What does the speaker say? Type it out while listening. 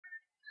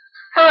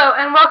Hello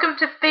and welcome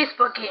to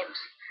Facebook Games.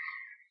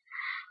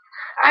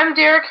 I'm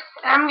Derek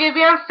and I'm going to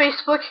be on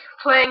Facebook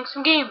playing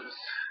some games.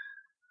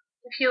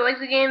 If you like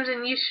the games,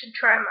 then you should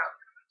try them out.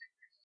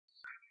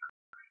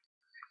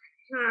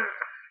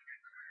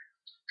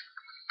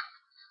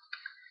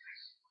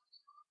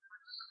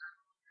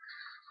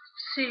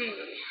 See.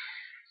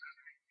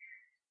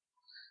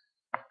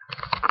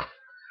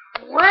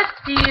 What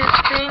do you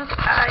think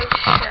I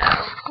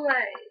shall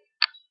play?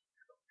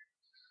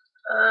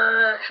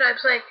 Should I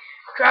play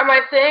Draw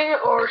My Thing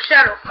or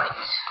Shadow Fight?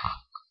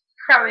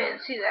 Probably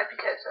didn't see that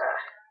because,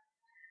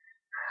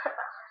 I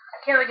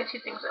can't look at two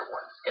things at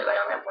once because I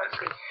only have one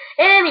screen.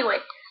 Anyway,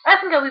 I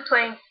think I'll be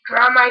playing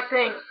Draw My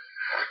Thing.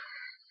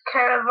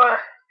 Kind of a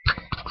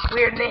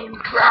weird name,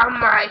 Draw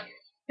My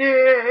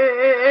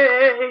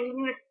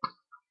Thing.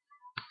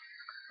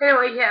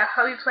 Anyway, yeah,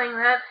 I'll be playing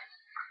that.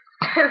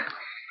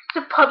 It's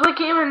a public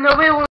game and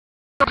nobody will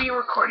be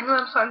recording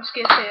them, so I'm just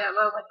gonna say that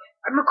loud, like,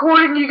 I'm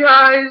recording you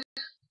guys.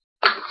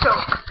 It's so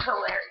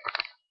hilarious.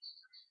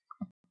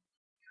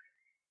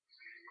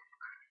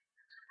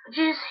 I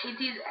just hate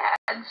these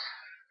ads.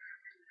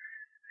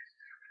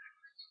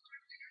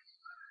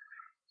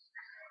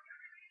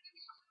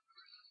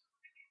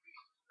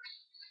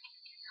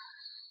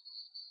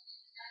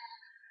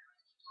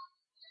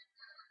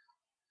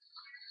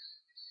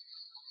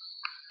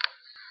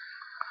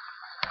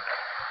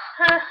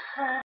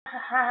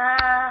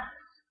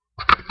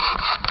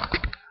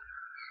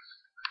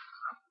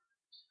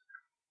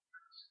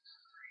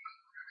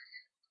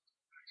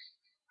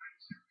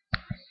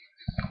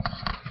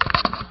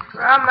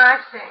 Draw My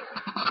Thing.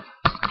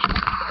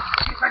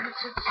 See if I can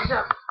set this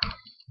up.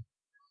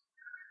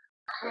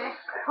 Okay, I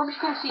hope you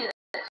can see this.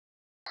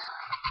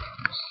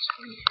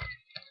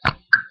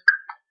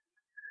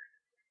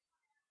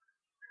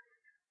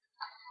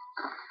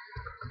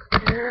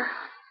 They're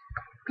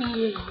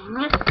being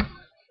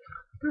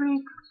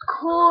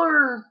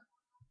recorded.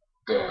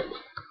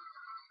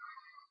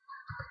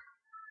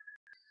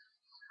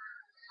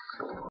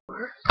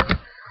 For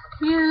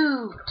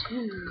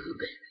YouTube.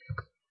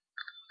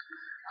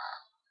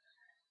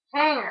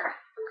 Hanger.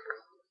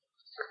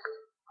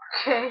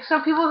 Okay,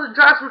 some people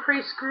draw some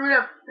pretty screwed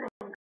up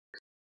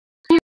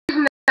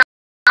things.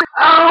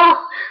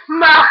 Oh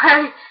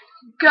my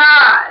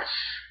gosh!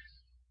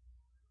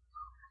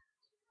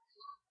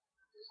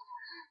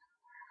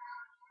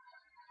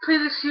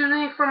 Please excuse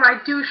me for my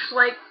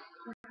douche-like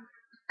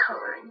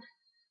coloring.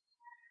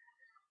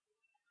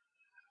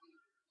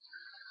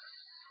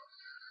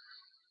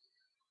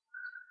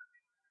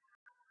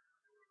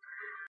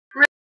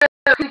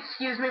 Please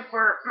excuse me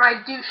for my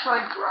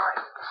douche-like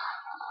drawing.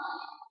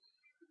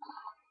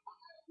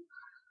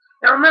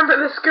 Now remember,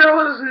 this girl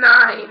is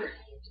 9.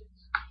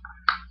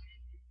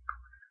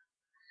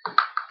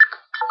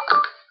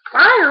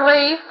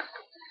 Finally!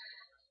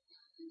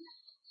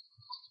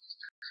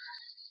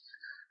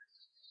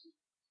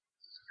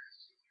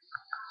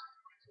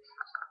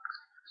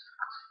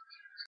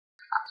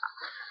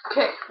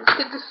 Okay, let's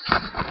get this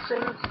thing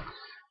started.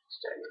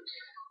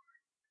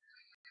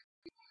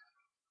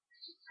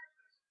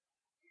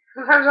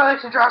 Sometimes I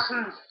like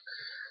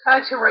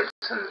to write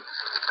some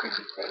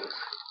creepy things.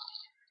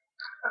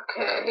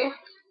 Okay.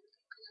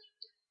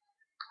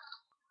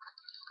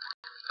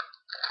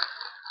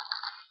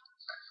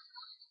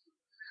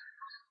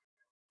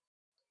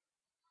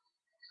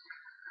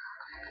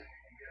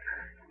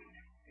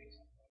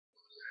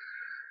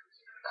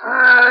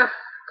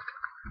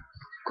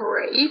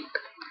 Grape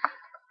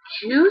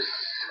juice?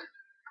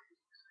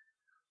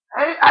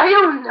 I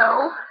don't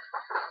know.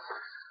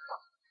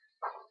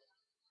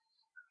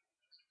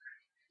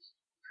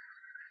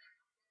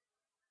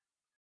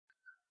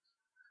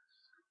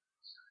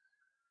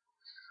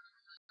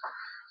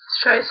 Let's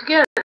try this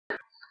again.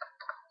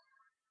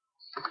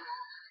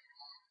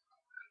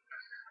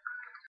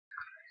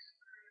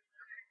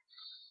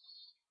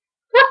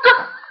 What the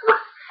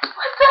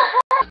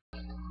heck?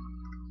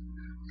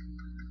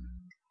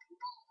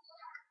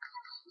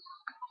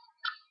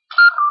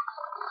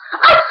 I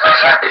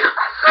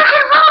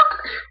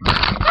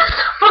wrote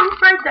something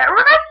right there,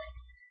 right?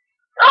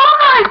 Oh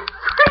my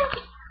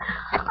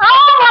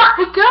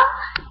god!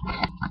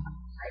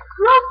 I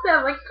wrote that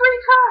like 3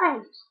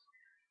 times.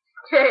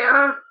 Okay,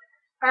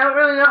 I don't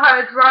really know how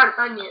to draw an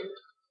onion.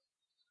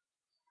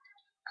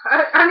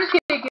 I'm just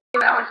gonna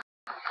give that one.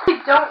 I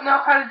don't know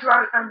how to draw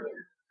an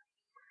onion.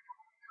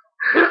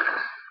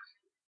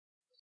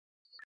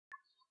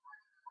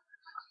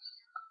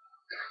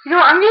 You know,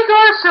 I'm gonna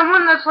go to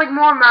someone that's like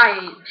more my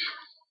age.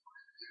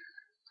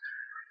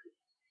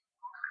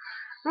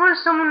 I want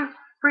someone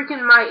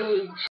freaking my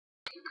age.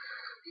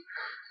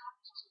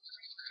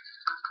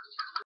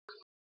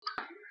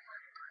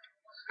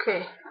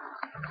 Okay.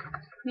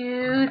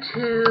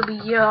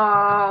 YouTube,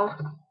 y'all.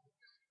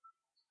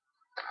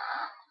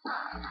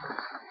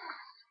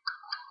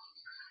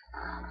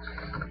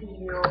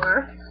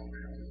 You're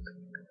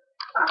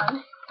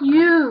on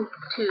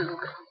YouTube.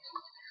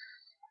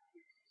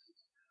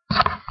 I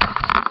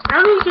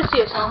don't think you can see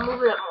it, so I'll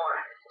move it up more.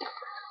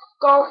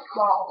 Golf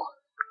ball.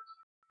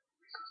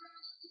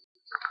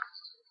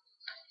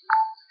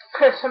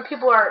 Some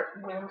people are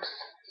wimps.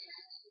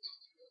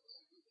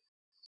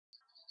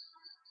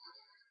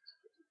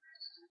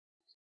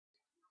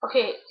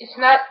 Okay, it's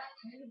not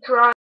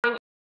drawing.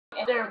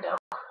 There we go.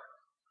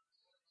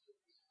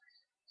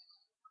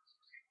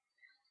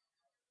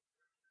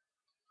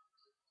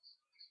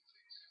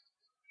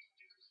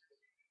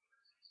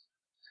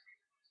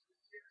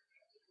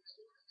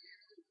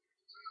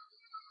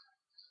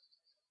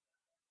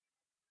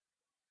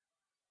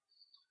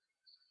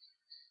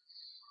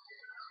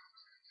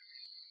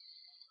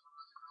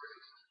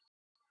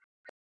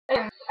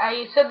 And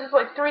I said this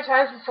like 3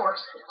 times before.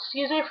 So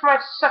excuse me for my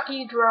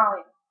sucky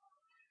drawing.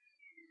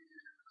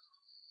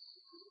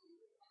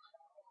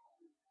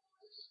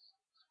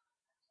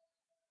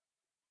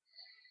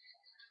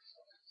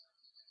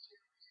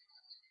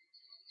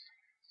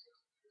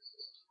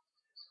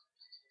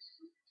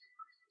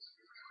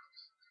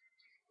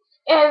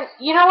 And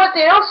you know what?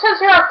 They don't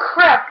censor out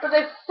crap, but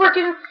they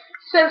frickin'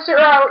 censor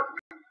out.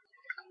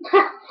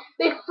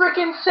 They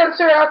frickin'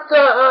 censor out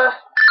the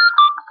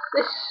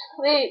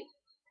they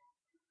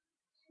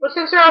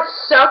censor out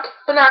suck,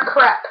 but not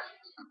crap.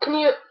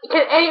 Can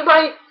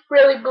anybody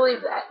really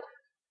believe that?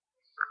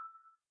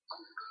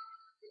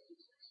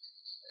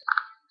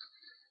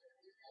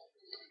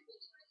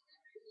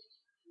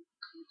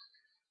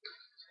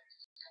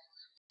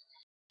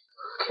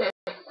 Okay.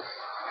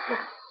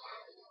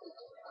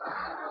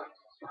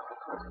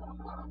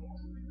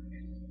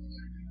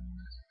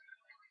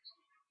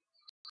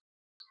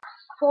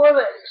 4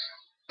 letters.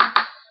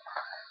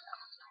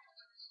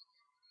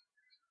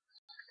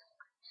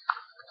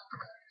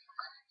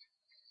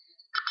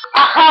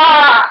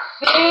 Aha!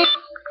 See?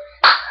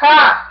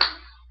 Ha!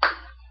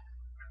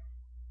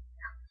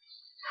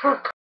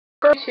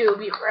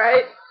 YouTube,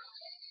 right?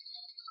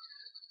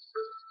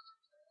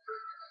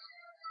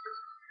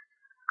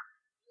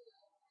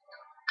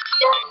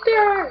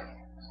 There.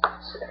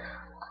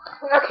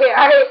 Okay,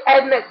 I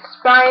admit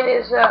spine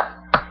is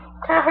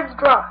kind of hard to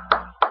draw.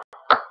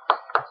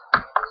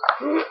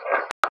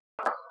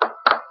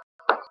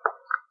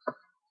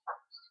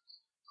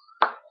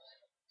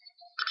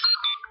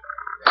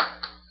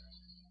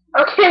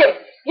 Okay,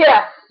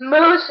 yeah,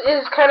 moose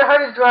is kind of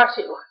hard to draw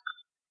too.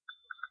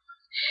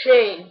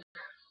 Shade.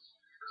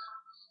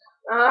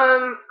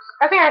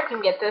 I think I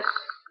can get this.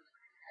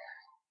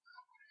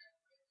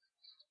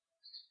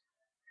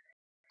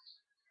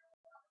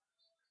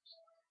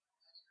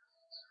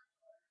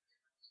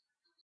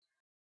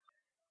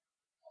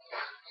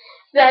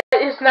 That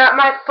is not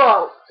my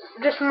fault.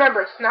 Just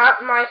remember, it's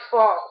not my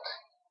fault.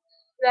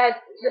 Look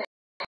at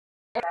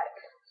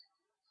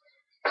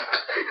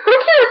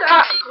his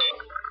eyes.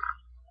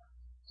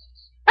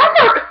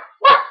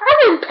 What? I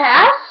didn't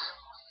pass.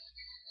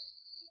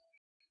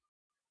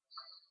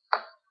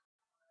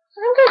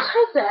 I'm gonna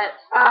type that.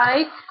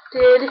 I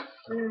did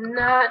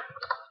not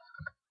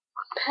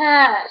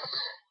pass.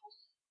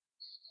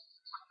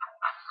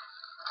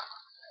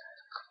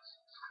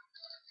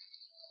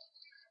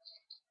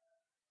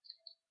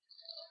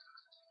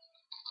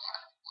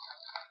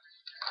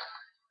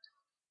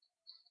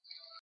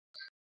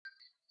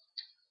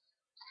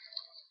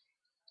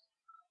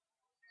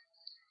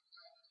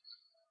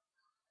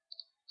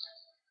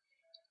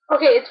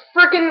 Okay, it's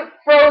freaking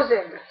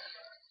frozen.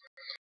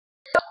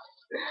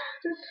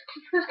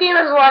 This game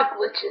has a lot of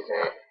glitches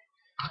in it.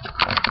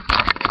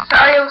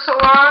 Sorry it was so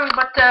long,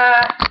 but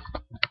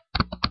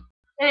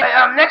anyway,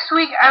 next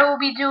week I will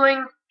be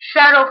doing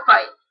Shadow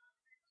Fight.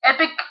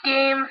 Epic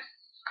game,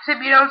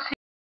 except you don't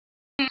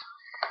see.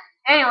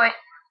 Anyway,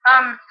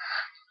 I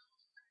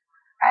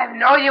have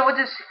no idea what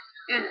this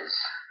is.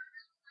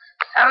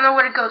 I don't know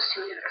what it goes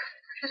to either.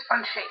 Just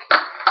fun shake.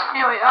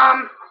 Anyway,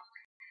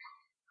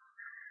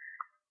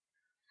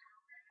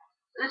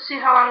 let's see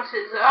how long this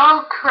is.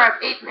 Oh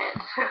crap, 8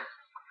 minutes.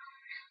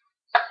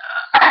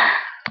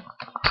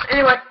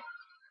 Anyway,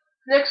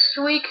 next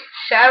week,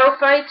 Shadow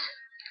Fight.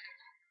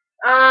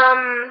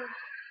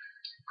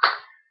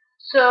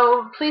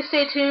 So please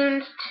stay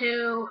tuned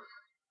to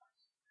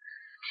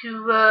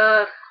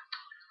oh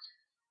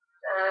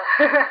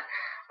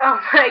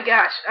my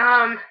gosh,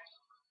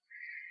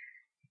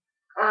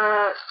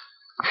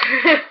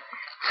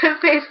 to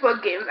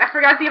Facebook games. I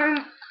forgot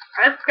the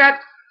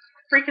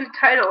freaking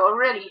title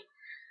already.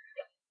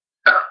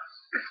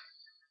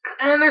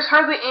 And there's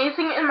hardly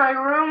anything in my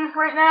room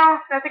right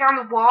now. Nothing on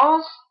the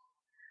walls.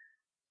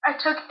 I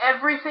took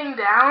everything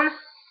down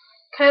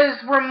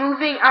because we're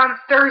moving on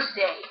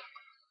Thursday.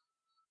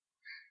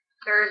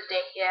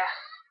 Yeah.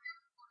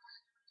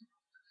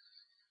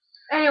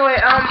 Anyway,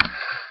 I'll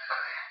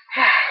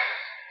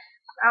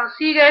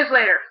see you guys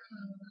later.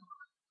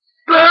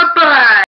 Bye-bye!